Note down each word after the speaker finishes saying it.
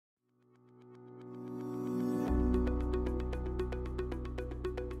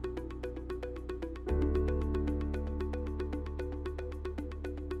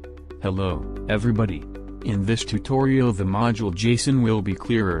Hello, everybody. In this tutorial the module JSON will be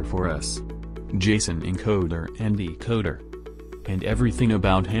clearer for us. JSON encoder and decoder. And everything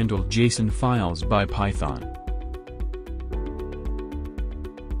about handled JSON files by Python.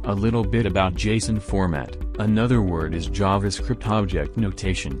 A little bit about JSON format, another word is JavaScript object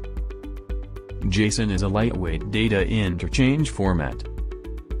notation. JSON is a lightweight data interchange format.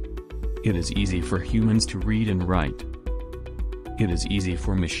 It is easy for humans to read and write. It is easy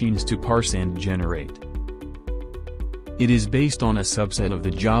for machines to parse and generate. It is based on a subset of the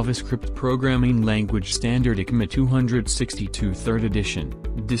JavaScript programming language standard ECMA 262 3rd edition,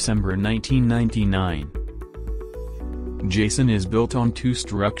 December 1999. JSON is built on two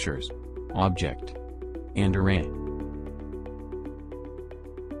structures, object and array.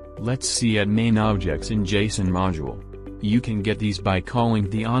 Let's see at main objects in JSON module. You can get these by calling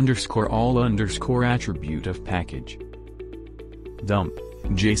the _all_ attribute of package. Dump,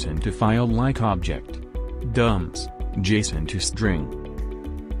 JSON to file-like object. Dumps, JSON to string.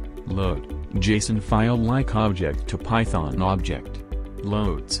 Load, JSON file-like object to Python object.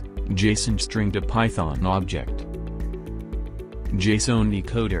 Loads, JSON string to Python object.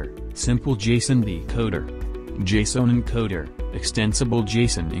 JSONDecoder, simple JSON decoder. JSONEncoder, extensible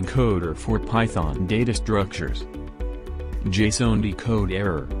JSON encoder for Python data structures.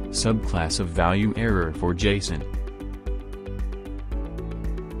 JSONDecodeError, subclass of value error for JSON.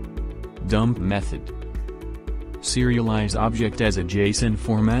 Dump method. Serialize object as a JSON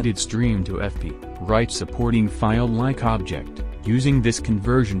formatted stream to FP, write supporting file-like object, using this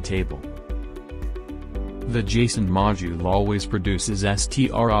conversion table. The JSON module always produces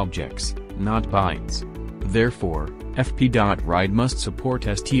str objects, not bytes. Therefore, fp.write must support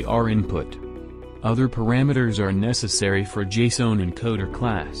str input. Other parameters are necessary for JSONEncoder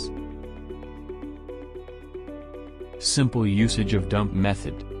class. Simple usage of dump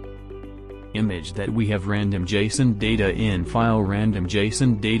method. Image that we have random JSON data in file random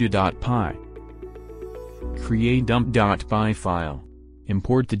JSONData.py. Create dump.py file.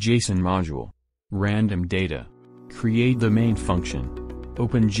 Import the JSON module. Random data. Create the main function.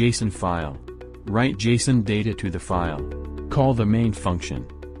 Open JSON file. Write JSON data to the file. Call the main function.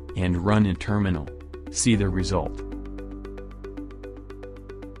 And run in terminal. See the result.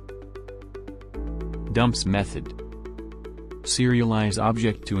 Dumps method. Serialize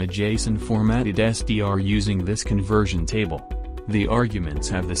object to a JSON formatted str using this conversion table. The arguments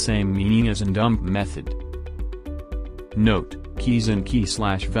have the same meaning as in dump method. Note, keys and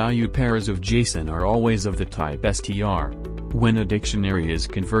key/value pairs of JSON are always of the type str. When a dictionary is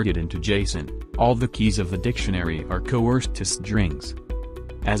converted into JSON, all the keys of the dictionary are coerced to strings.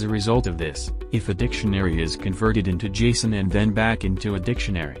 As a result of this, if a dictionary is converted into JSON and then back into a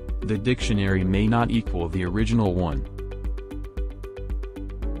dictionary, the dictionary may not equal the original one.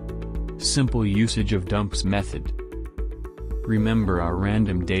 Simple usage of dumps method. Remember our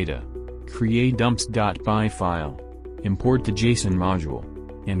random data. Create dumps.py file. Import the JSON module.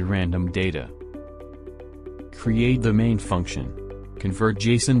 And random data. Create the main function. Convert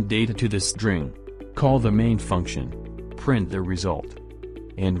JSON data to the string. Call the main function. Print the result.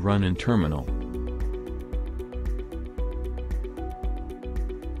 And run in terminal.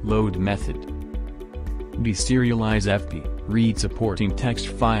 Load method. Deserialize FP, read supporting text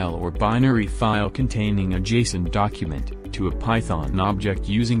file or binary file containing a JSON document, to a Python object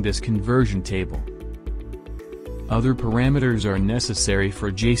using this conversion table. Other parameters are necessary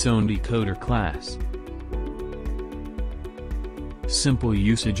for JSONDecoder class. Simple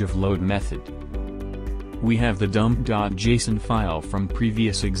usage of load method. We have the dump.json file from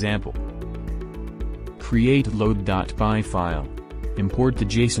previous example. Create load.py file. Import the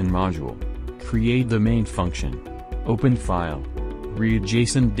JSON module. Create the main function. Open file. Read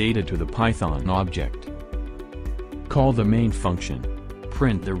JSON data to the Python object. Call the main function.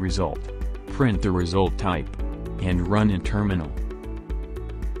 Print the result. Print the result type. And run in terminal.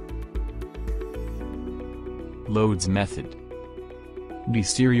 Loads method.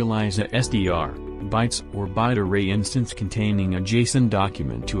 Deserialize a str, bytes or byte array instance containing a JSON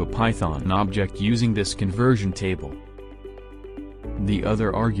document to a Python object using this conversion table. The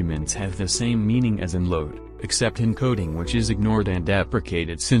other arguments have the same meaning as in load, except encoding, which is ignored and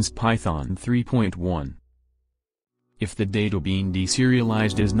deprecated since Python 3.1. If the data being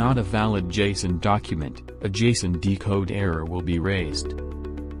deserialized is not a valid JSON document, a JSONDecodeError will be raised.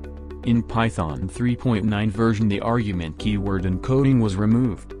 In Python 3.9 version the argument keyword encoding was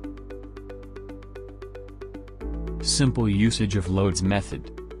removed. Simple usage of loads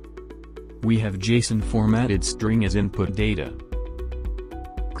method. We have JSON formatted string as input data.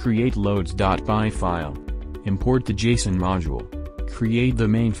 Create loads.py file. Import the JSON module. Create the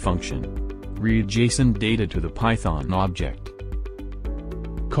main function. Read JSON data to the Python object.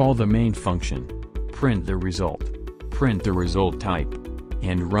 Call the main function. Print the result. Print the result type.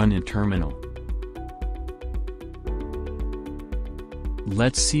 And run in terminal.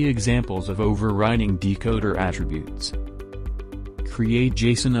 Let's see examples of overriding decoder attributes. Create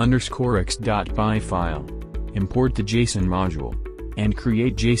JSON_x.py file. Import the JSON module. And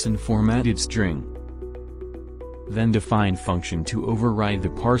create JSON formatted string. Then define function to override the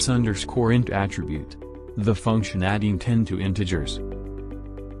parse_int attribute, the function adding 10 to integers.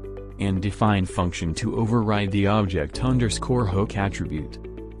 And define function to override the object_hook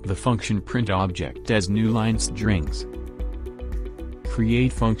attribute, the function print object as new line strings.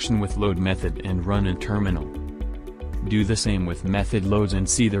 Create function with load method and run in terminal. Do the same with method loads and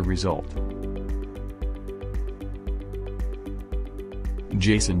see the result.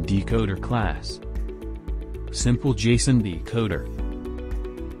 JSONDecoder class. Simple JSON decoder.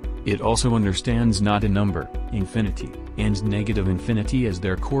 It also understands not a number, infinity, and negative infinity as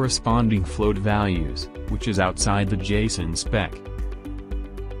their corresponding float values, which is outside the JSON spec.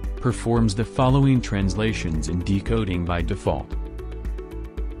 Performs the following translations in decoding by default.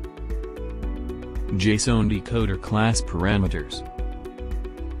 JSONDecoder class parameters.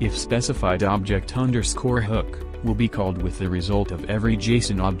 If specified object_hook will be called with the result of every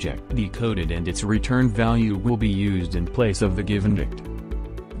JSON object decoded and its return value will be used in place of the given dict.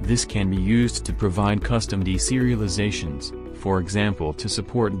 This can be used to provide custom deserializations, for example to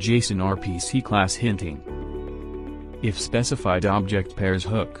support JSON RPC class hinting. If specified object pairs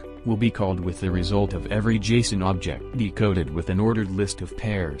hook will be called with the result of every JSON object decoded with an ordered list of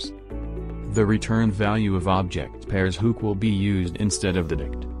pairs. The return value of object pairs hook will be used instead of the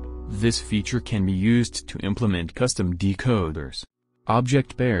dict. This feature can be used to implement custom decoders.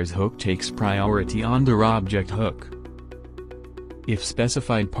 Object pairs hook takes priority on the object hook. If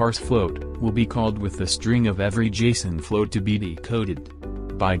specified parse float will be called with the string of every JSON float to be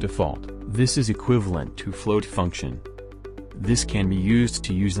decoded. By default, this is equivalent to float function. This can be used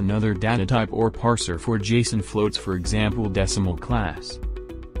to use another data type or parser for JSON floats, for example decimal class.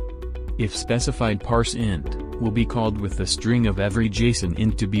 If specified parse int will be called with the string of every JSON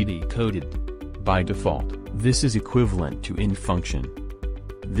int to be decoded. By default, this is equivalent to int function.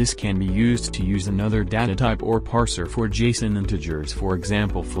 This can be used to use another data type or parser for JSON integers, for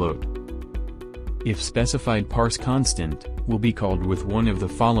example float. If specified parse constant will be called with one of the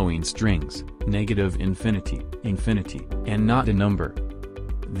following strings, negative infinity, infinity, and not a number.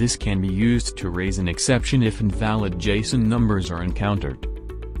 This can be used to raise an exception if invalid JSON numbers are encountered.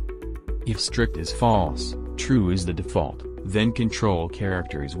 If strict is false, true is the default, then control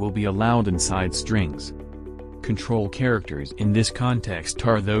characters will be allowed inside strings. Control characters in this context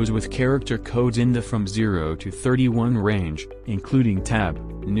are those with character codes in the from 0 to 31 range, including tab,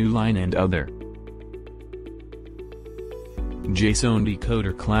 new line and other.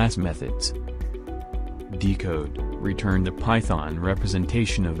 JSONDecoder class methods. Decode, return the Python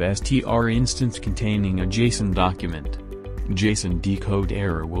representation of str instance containing a JSON document.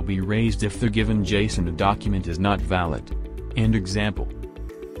 JSONDecodeError will be raised if the given JSON document is not valid. And example.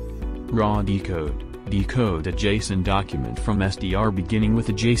 Raw decode. Decode a JSON document from str beginning with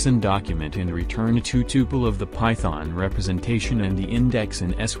a JSON document and return a tuple of the Python representation and the index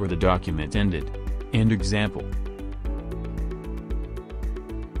in S where the document ended. And example.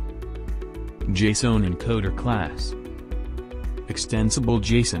 JSONEncoder class. Extensible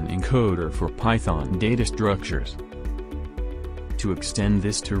JSON encoder for Python data structures. To extend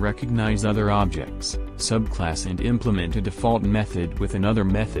this to recognize other objects, subclass and implement a default method with another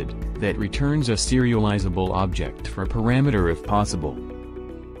method that returns a serializable object for parameter if possible.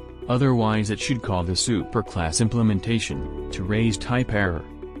 Otherwise it should call the superclass implementation to raise type error.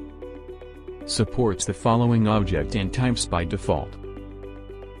 Supports the following object and types by default.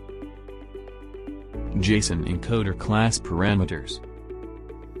 JSONEncoder class parameters.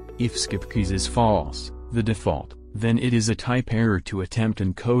 If skip keys is false, the default, then it is a type error to attempt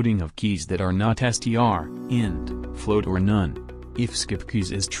encoding of keys that are not str, int, float or none. If skip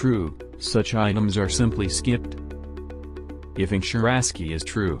keys is true, such items are simply skipped. If ensure ASCII is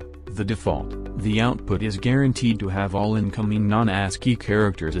true, the default, the output is guaranteed to have all incoming non-ASCII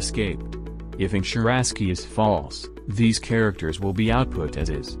characters escaped. If ensure ASCII is false, these characters will be output as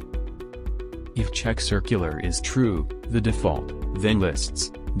is. If check circular is true, the default, then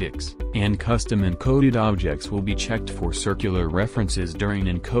lists, dicts, and custom encoded objects will be checked for circular references during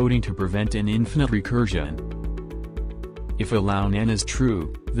encoding to prevent an infinite recursion. If allow n is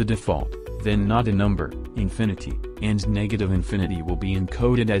true, the default, then not a number, infinity, and negative infinity will be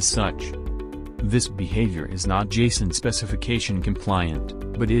encoded as such. This behavior is not JSON specification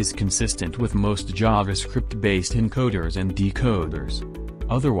compliant, but is consistent with most JavaScript-based encoders and decoders.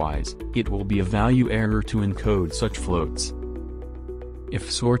 Otherwise, it will be a value error to encode such floats.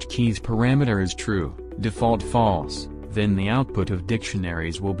 If sort keys parameter is true, default false, then the output of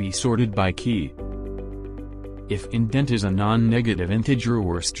dictionaries will be sorted by key. If indent is a non-negative integer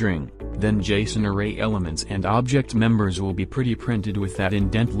or string, then JSON array elements and object members will be printed with that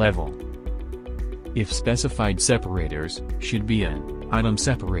indent level. If specified separators should be an item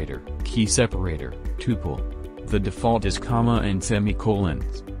separator, key separator, tuple, the default is comma and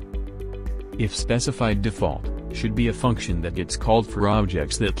semicolons. If specified default should be a function that gets called for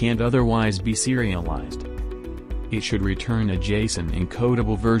objects that can't otherwise be serialized. It should return a JSON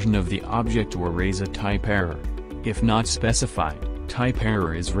encodable version of the object or raise a type error. If not specified, type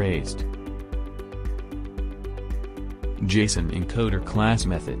error is raised. JSON encoder class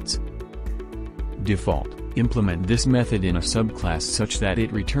methods. Default, implement this method in a subclass such that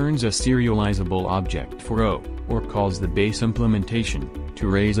it returns a serializable object for O, or calls the base implementation, to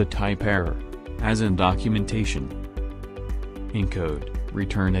raise a type error, as in documentation. Encode,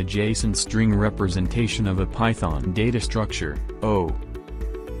 return a JSON string representation of a Python data structure, O.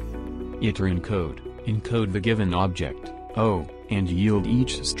 Encode, encode the given object, O, and yield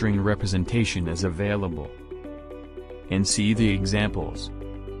each string representation as available. And see the examples.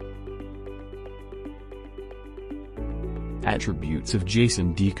 Attributes of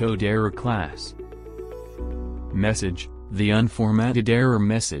JSONDecodeError class. Message, the unformatted error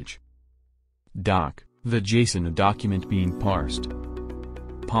message. Doc, the JSON document being parsed.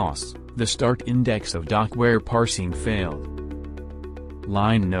 Pos, the start index of doc where parsing failed.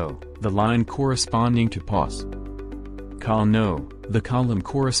 Line no, the line corresponding to pos. Col no, the column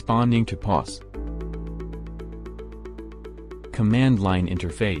corresponding to pos. Command line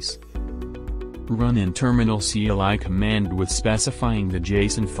interface. Run in terminal CLI command with specifying the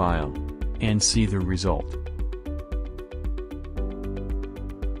JSON file, and see the result.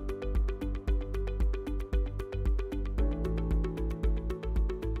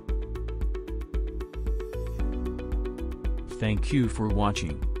 Thank you for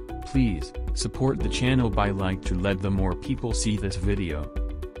watching. Please, support the channel by like to let the more people see this video.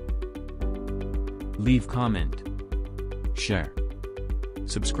 Leave comment. Share.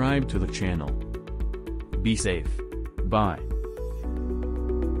 Subscribe to the channel. Be safe. Bye.